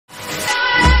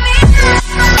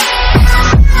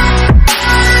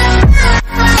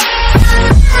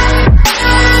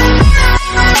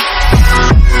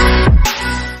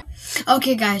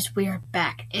Okay guys, we are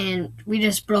back and we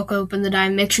just broke open the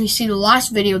diamond. Make sure you see the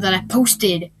last video that I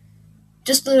posted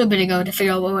just a little bit ago to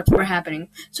figure out what's happening.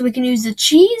 So we can use the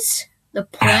cheese, the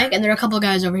plank, and there are a couple of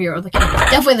guys over here. Or the cannon.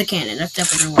 Definitely the cannon. That's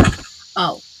definitely gonna work.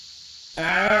 Oh.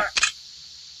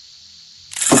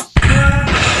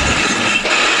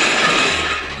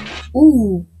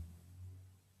 Ooh.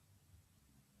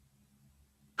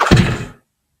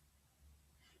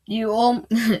 You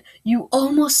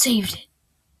almost saved it.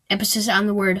 Emphasis on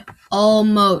the word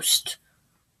almost.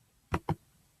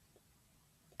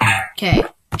 Okay.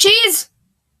 Cheese!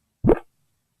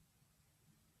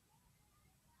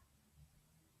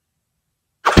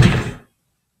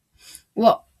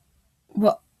 What?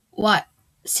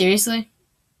 Seriously?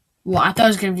 Well, I thought it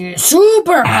was gonna be a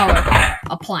superpower.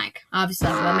 A plank. Obviously,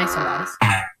 that makes sense.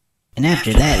 And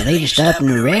after that, they just up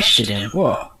and arrested him.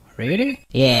 Whoa, really?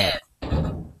 Yeah.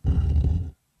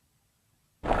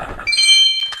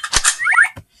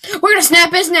 We're gonna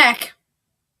snap his neck.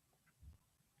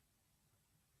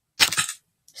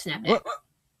 Snap it.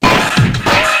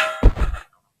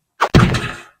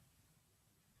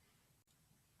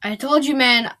 I told you,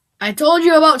 man. I told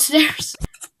you about stairs.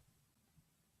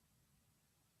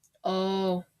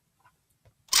 Oh.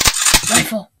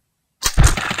 Rifle.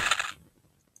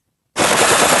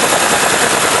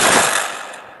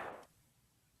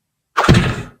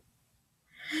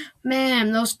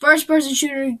 Man, those first-person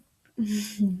shooter...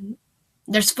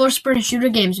 There's first-person shooter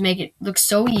games make it look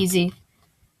so easy.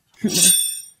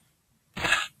 Let's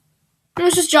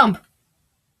just jump.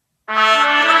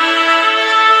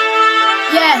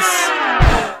 Yes!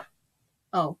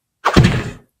 Oh.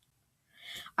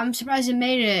 I'm surprised it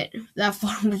made it that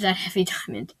far with that heavy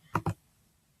diamond.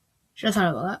 Should have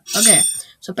thought about that. Okay,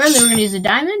 so apparently we're going to use the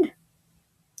diamond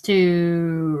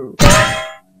to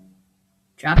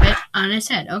drop it on his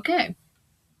head. Okay.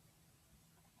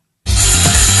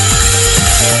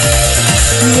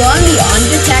 You on the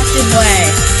undetected way.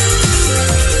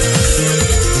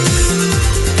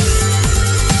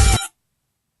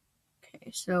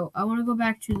 Okay, so I want to go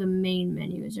back to the main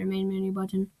menu. Is there a main menu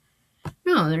button?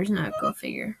 No, there's not. Go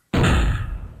figure.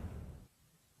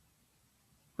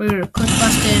 We're going to click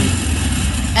button,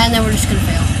 and then we're just going to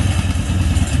fail.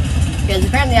 Because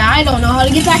apparently I don't know how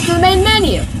to get back to the main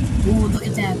menu. Ooh, look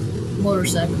at that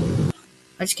motorcycle. I'm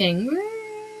just kidding. We're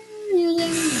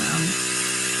using...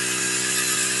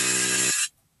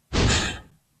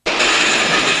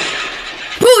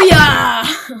 Booyah!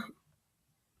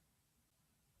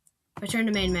 Return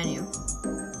to main menu.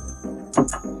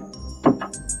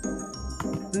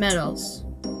 Medals.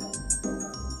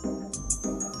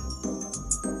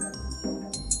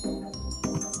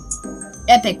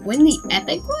 Epic. Win the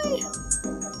epic way?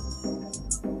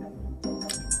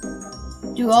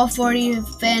 Do all 40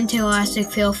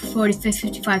 fantastic, fail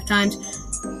 55 times.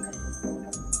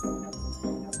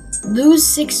 Lose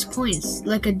 6 points,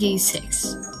 like a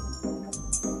D6.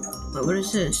 Wait, what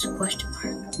is this? Question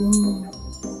mark. Ooh.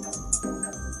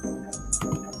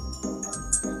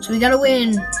 So we gotta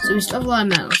win. So we still have a lot of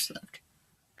medals left.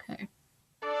 Okay.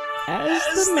 As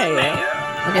the mayor.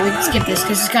 Okay, we can skip this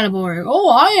because it's kind of boring. Oh,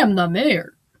 I am the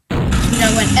mayor. So we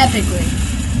gotta win epically.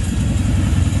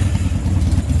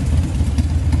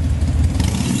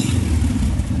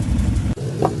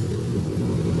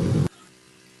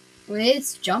 Wait,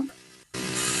 it's jump.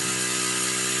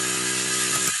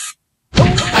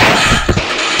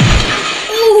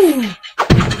 Ooh!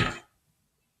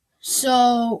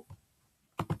 So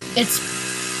it's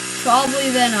probably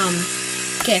then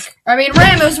kick. I mean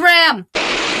ram, it was ram!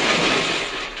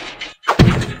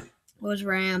 What was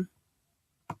ram?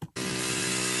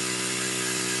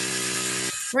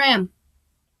 Ram.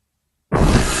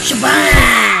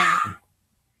 Shabam!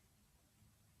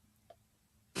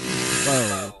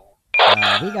 Whoa.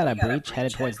 We got a breach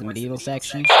headed towards the medieval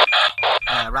section.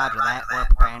 Roger that. We're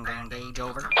preparing to engage,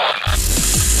 over.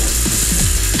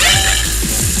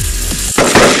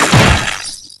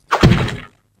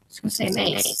 It's gonna say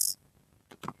mace.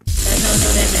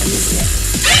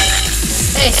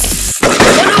 Mace. Oh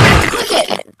no, we have to click it!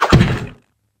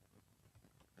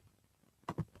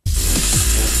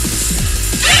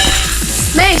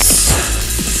 Mace!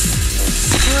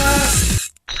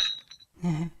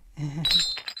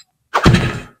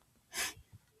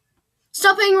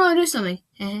 Stop playing roll and do something.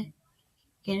 Get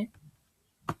it?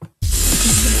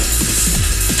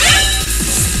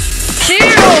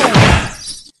 Shield!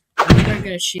 I'm very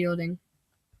good at shielding.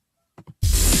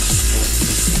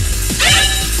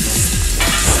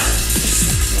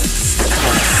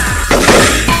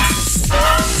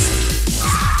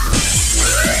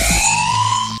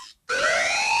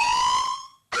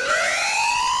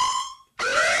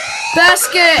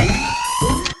 biscuit!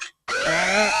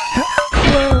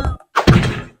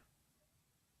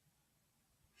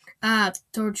 Ah,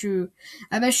 told you.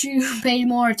 I bet you paid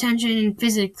more attention in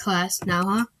physics class now,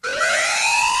 huh?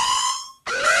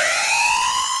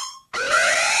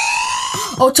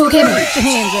 Oh, it's okay. Put your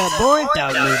hands up, boy.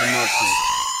 Dog moving motion.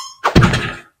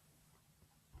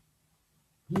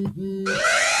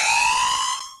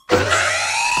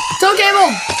 Toe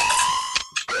cable!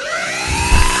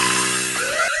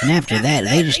 And after that,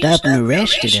 they just up and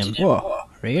arrested him. Whoa,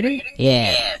 really?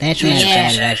 Yeah, that's when I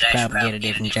decided I should probably get a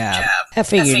different job. I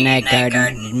figured night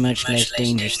guarding is much less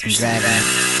dangerous than driving.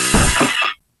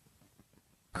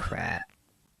 Crap.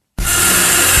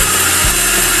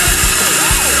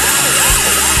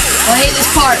 I hate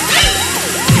this part.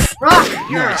 Rock!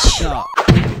 Nice shot.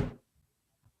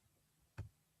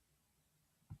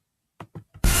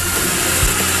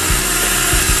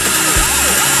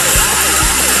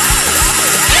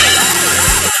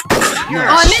 Oh,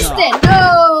 I missed it!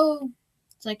 No!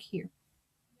 It's like here.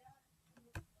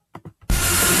 I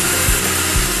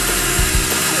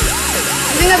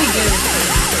think that'd be good.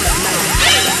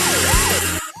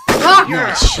 Rock!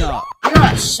 Nice shot. You're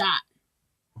a shot.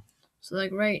 So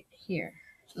like right here.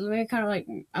 So the way kind of like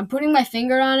I'm putting my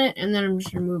finger on it and then I'm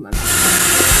just gonna move my mouth.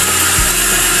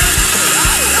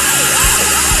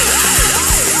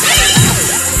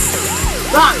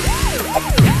 Rock!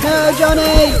 No,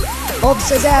 Johnny!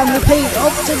 Officer down, repeat,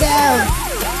 officer down!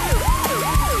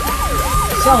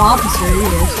 Some officer he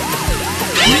is.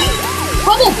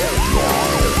 Trouble!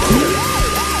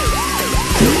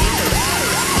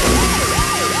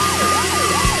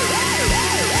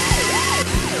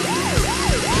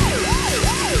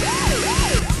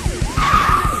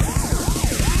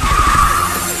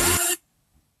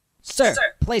 Sir,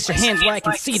 place your hands where I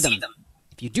can see them.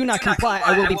 If you do not comply,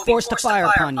 I will be forced to fire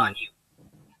upon you.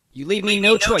 You leave me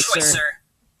no choice, sir.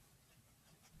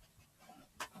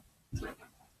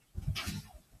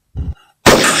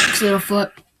 Little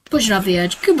foot. Push it off the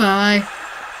edge. Goodbye.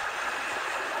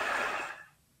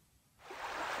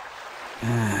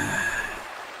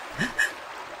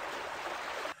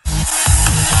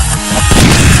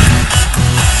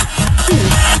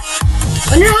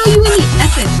 Wonder how you win the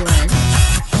epic word.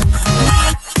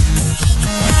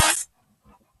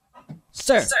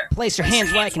 Sir, place your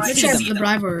hands where I can see them. The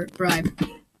bribe or bribe.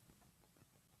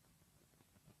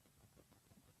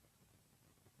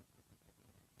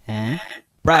 Huh?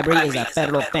 Bribery is a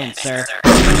federal offense, sir.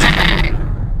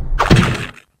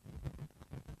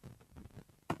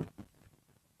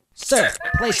 Sir,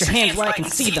 place your hands where I can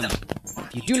see them.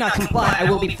 If you do not comply, I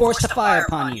will be forced to fire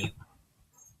upon you.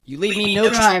 You leave me no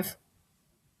choice. Drive.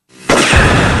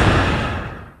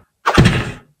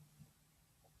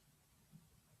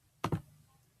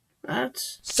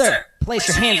 That's... Sir, place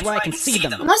your hands where I can see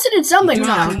them. Unless it did something Do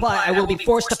not wrong. comply, I will be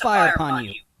forced to fire upon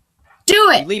you. Do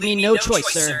You it! leave me no choice,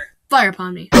 sir. Fire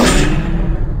upon me.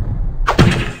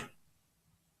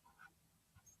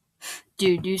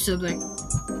 Dude, do something.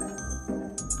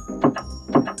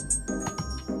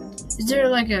 Is there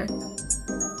like a...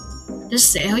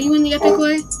 Just say how you win the epic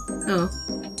way? Oh.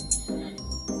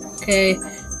 Okay.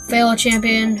 Fail a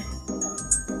champion.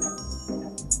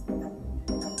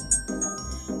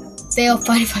 Fail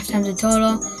 55 times in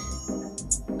total.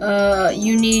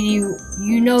 You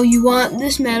know you want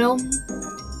this medal.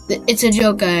 It's a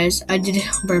joke, guys. I did it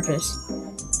on purpose.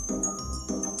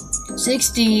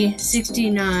 60,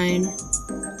 69.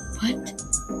 What?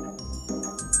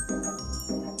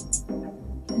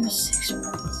 6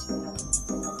 months.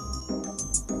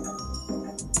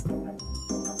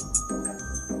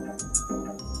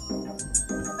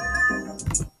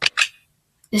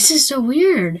 This is so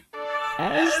weird.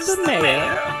 As the mayor,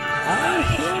 I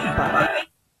hereby...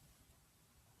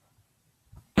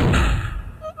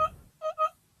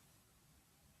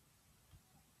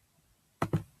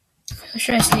 How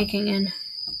should I sneaking in?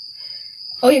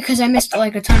 Oh yeah, because I missed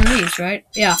like a ton of these, right?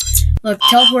 Yeah. Look,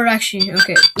 teleport actually.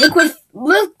 Okay.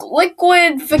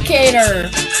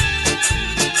 Liquidificator.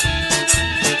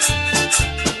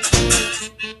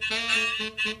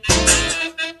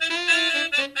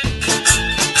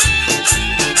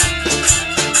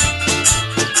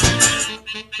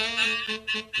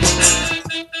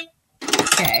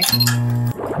 Okay.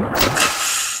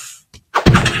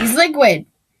 He's liquid.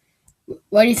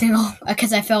 Why do you think? Oh,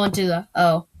 because I fell into the...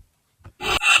 Oh.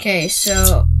 Okay,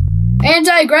 so...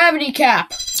 Anti-gravity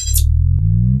cap!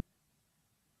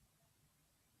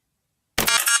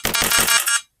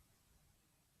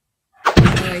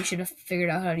 I should have figured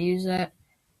out how to use that.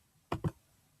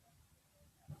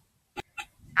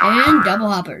 And double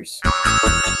hoppers.